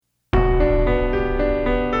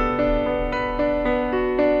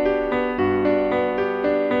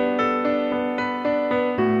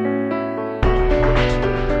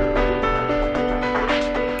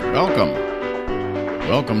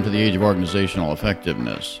to the Age of Organizational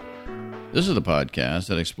Effectiveness. This is the podcast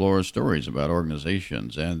that explores stories about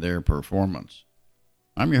organizations and their performance.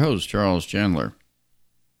 I'm your host, Charles Chandler.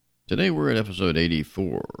 Today we're at episode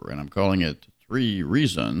 84, and I'm calling it 3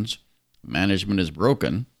 Reasons Management is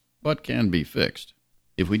Broken, but Can Be Fixed.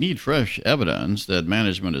 If we need fresh evidence that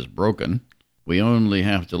management is broken, we only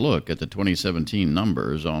have to look at the 2017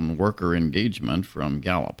 numbers on worker engagement from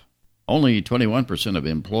Gallup. Only 21% of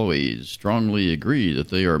employees strongly agree that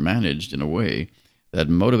they are managed in a way that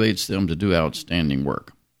motivates them to do outstanding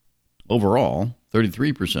work. Overall,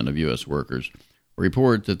 33% of U.S. workers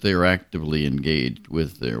report that they are actively engaged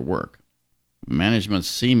with their work. Management's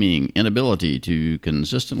seeming inability to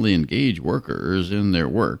consistently engage workers in their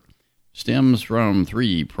work stems from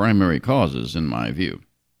 3 primary causes, in my view.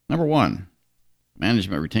 Number 1,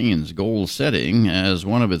 management retains goal setting as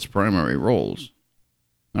one of its primary roles.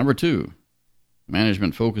 Number 2,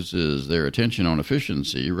 management focuses their attention on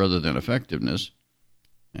efficiency rather than effectiveness.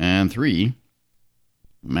 And 3,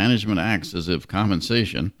 management acts as if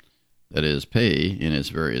compensation, that is, pay in its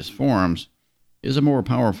various forms, is a more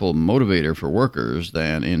powerful motivator for workers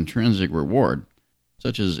than intrinsic reward,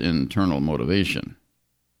 such as internal motivation.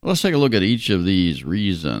 Let's take a look at each of these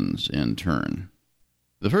reasons in turn.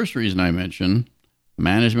 The first reason I mentioned,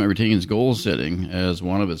 management retains goal setting as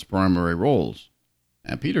one of its primary roles.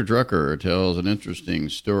 And Peter Drucker tells an interesting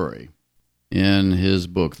story in his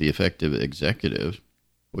book, The Effective Executive,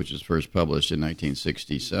 which was first published in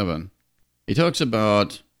 1967. He talks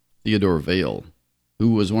about Theodore Vail,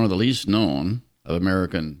 who was one of the least known of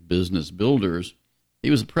American business builders. He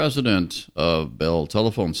was the president of Bell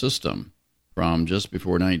Telephone System from just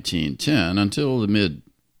before 1910 until the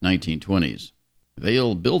mid-1920s.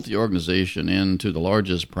 Vail built the organization into the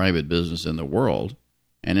largest private business in the world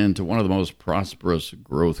and into one of the most prosperous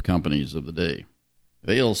growth companies of the day.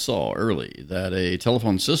 Vail saw early that a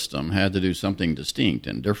telephone system had to do something distinct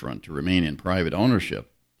and different to remain in private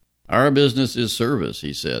ownership. Our business is service,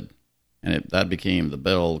 he said, and that became the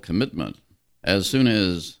Bell commitment as soon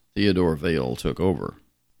as Theodore Vail took over.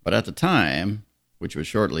 But at the time, which was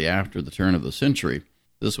shortly after the turn of the century,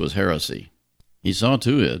 this was heresy. He saw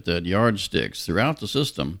to it that yardsticks throughout the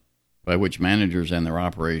system by which managers and their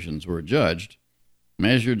operations were judged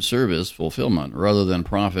measured service fulfillment rather than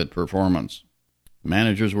profit performance.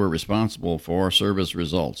 Managers were responsible for service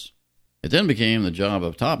results. It then became the job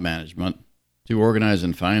of top management to organize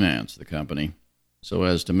and finance the company so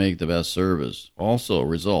as to make the best service also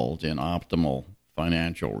result in optimal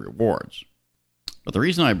financial rewards. But the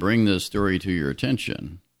reason I bring this story to your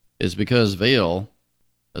attention is because Vail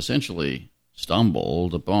essentially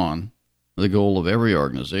stumbled upon the goal of every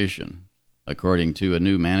organization, according to a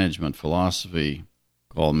new management philosophy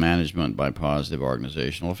called Management by Positive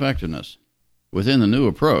Organizational Effectiveness. Within the new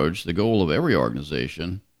approach, the goal of every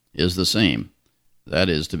organization is the same. That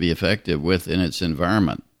is, to be effective within its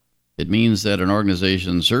environment. It means that an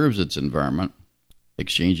organization serves its environment,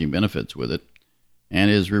 exchanging benefits with it,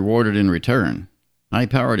 and is rewarded in return.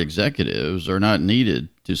 High-powered executives are not needed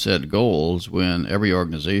to set goals when every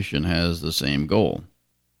organization has the same goal.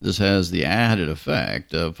 This has the added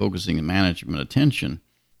effect of focusing management attention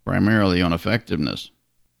primarily on effectiveness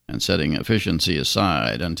and setting efficiency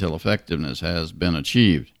aside until effectiveness has been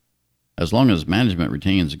achieved. As long as management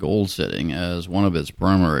retains goal setting as one of its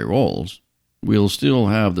primary roles, we'll still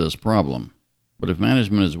have this problem. But if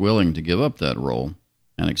management is willing to give up that role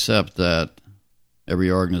and accept that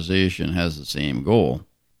every organization has the same goal,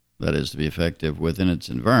 that is, to be effective within its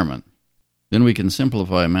environment, then we can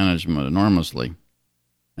simplify management enormously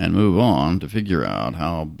and move on to figure out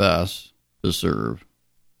how best to serve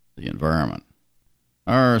the environment.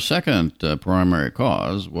 Our second primary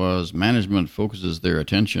cause was management focuses their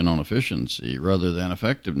attention on efficiency rather than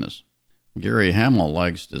effectiveness. Gary Hamel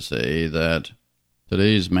likes to say that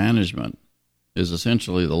today's management is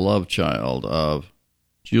essentially the love child of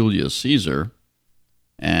Julius Caesar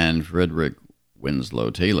and Frederick Winslow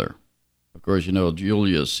Taylor. Of course, you know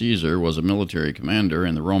Julius Caesar was a military commander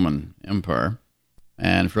in the Roman Empire,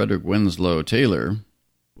 and Frederick Winslow Taylor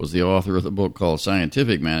was the author of the book called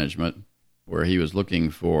Scientific Management, where he was looking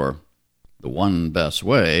for the one best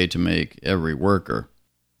way to make every worker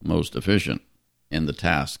most efficient in the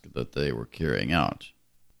task that they were carrying out.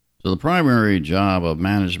 So the primary job of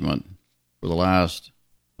management for the last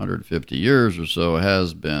 150 years or so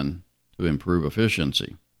has been to improve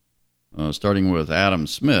efficiency, starting with Adam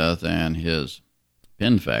Smith and his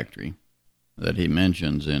pen factory that he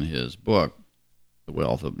mentions in his book, The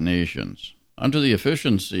Wealth of Nations. Under the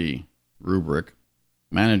efficiency rubric,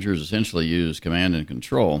 managers essentially use command and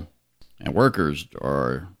control, and workers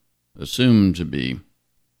are assumed to be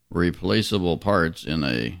replaceable parts in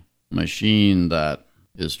a machine that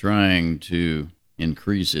is trying to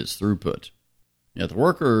increase its throughput. Yet the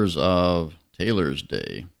workers of Taylor's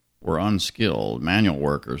day were unskilled manual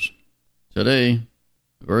workers. Today,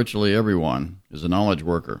 virtually everyone is a knowledge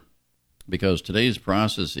worker because today's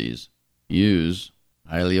processes use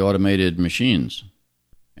highly automated machines,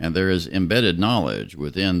 and there is embedded knowledge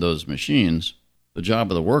within those machines. The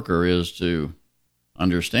job of the worker is to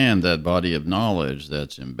understand that body of knowledge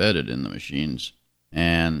that's embedded in the machines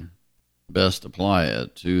and best apply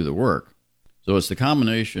it to the work. So it's the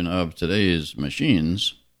combination of today's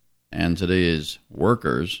machines and today's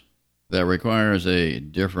workers that requires a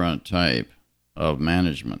different type of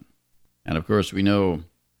management. And of course, we know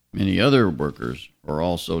many other workers are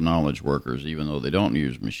also knowledge workers, even though they don't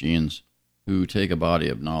use machines, who take a body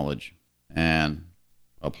of knowledge and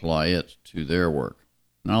apply it to their work.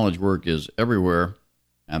 Knowledge work is everywhere,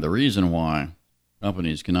 and the reason why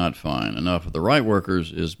companies cannot find enough of the right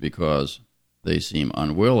workers is because they seem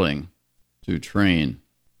unwilling to train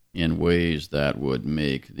in ways that would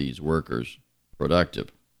make these workers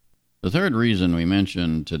productive. The third reason we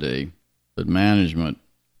mentioned today that management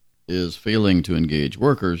is failing to engage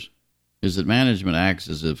workers is that management acts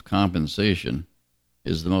as if compensation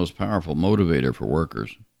is the most powerful motivator for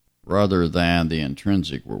workers rather than the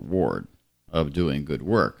intrinsic reward of doing good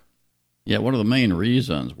work. Yet one of the main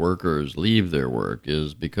reasons workers leave their work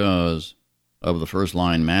is because of the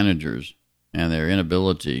first-line managers and their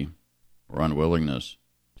inability or unwillingness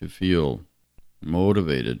to feel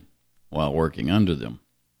motivated while working under them.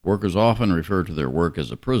 Workers often refer to their work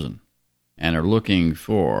as a prison and are looking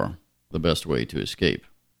for the best way to escape.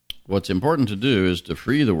 What's important to do is to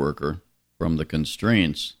free the worker from the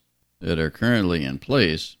constraints that are currently in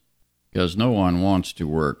place, because no one wants to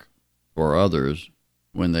work for others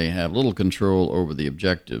when they have little control over the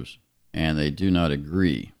objectives and they do not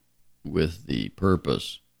agree with the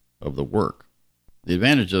purpose of the work. The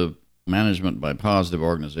advantage of management by positive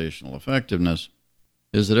organizational effectiveness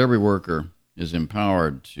is that every worker is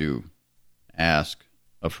empowered to ask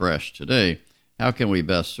afresh today, how can we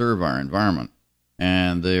best serve our environment?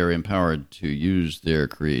 And they are empowered to use their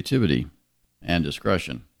creativity and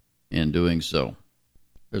discretion in doing so.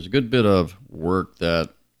 There's a good bit of work that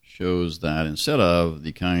shows that instead of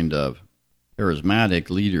the kind of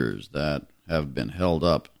charismatic leaders that have been held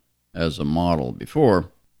up as a model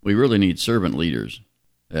before, we really need servant leaders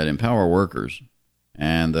that empower workers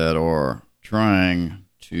and that are trying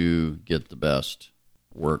to get the best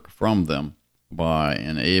work from them by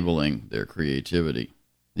enabling their creativity.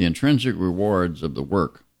 The intrinsic rewards of the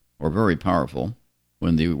work are very powerful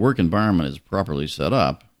when the work environment is properly set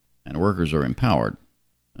up and workers are empowered.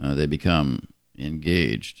 They become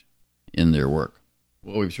engaged in their work.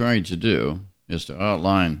 What we've tried to do is to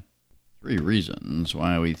outline 3 reasons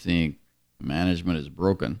why we think management is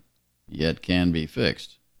broken, yet can be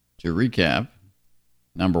fixed. To recap,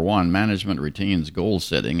 number 1, management retains goal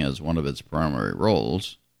setting as one of its primary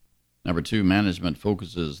roles. Number 2, management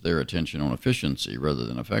focuses their attention on efficiency rather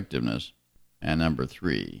than effectiveness. And number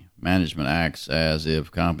 3, management acts as if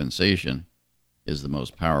compensation is the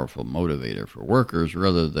most powerful motivator for workers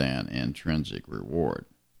rather than intrinsic reward.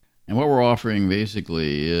 And what we're offering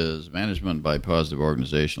basically is management by positive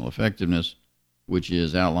organizational effectiveness, which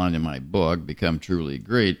is outlined in my book, Become Truly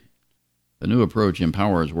Great. The new approach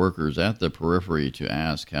empowers workers at the periphery to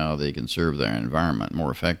ask how they can serve their environment more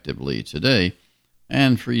effectively today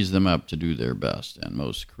and frees them up to do their best and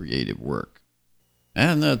most creative work.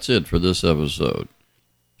 And that's it for this episode.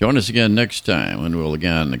 Join us again next time when we'll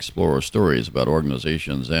again explore stories about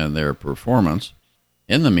organizations and their performance.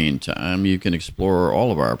 In the meantime, you can explore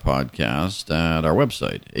all of our podcasts at our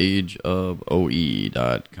website,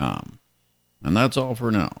 ageofoe.com. And that's all for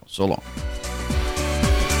now. So long.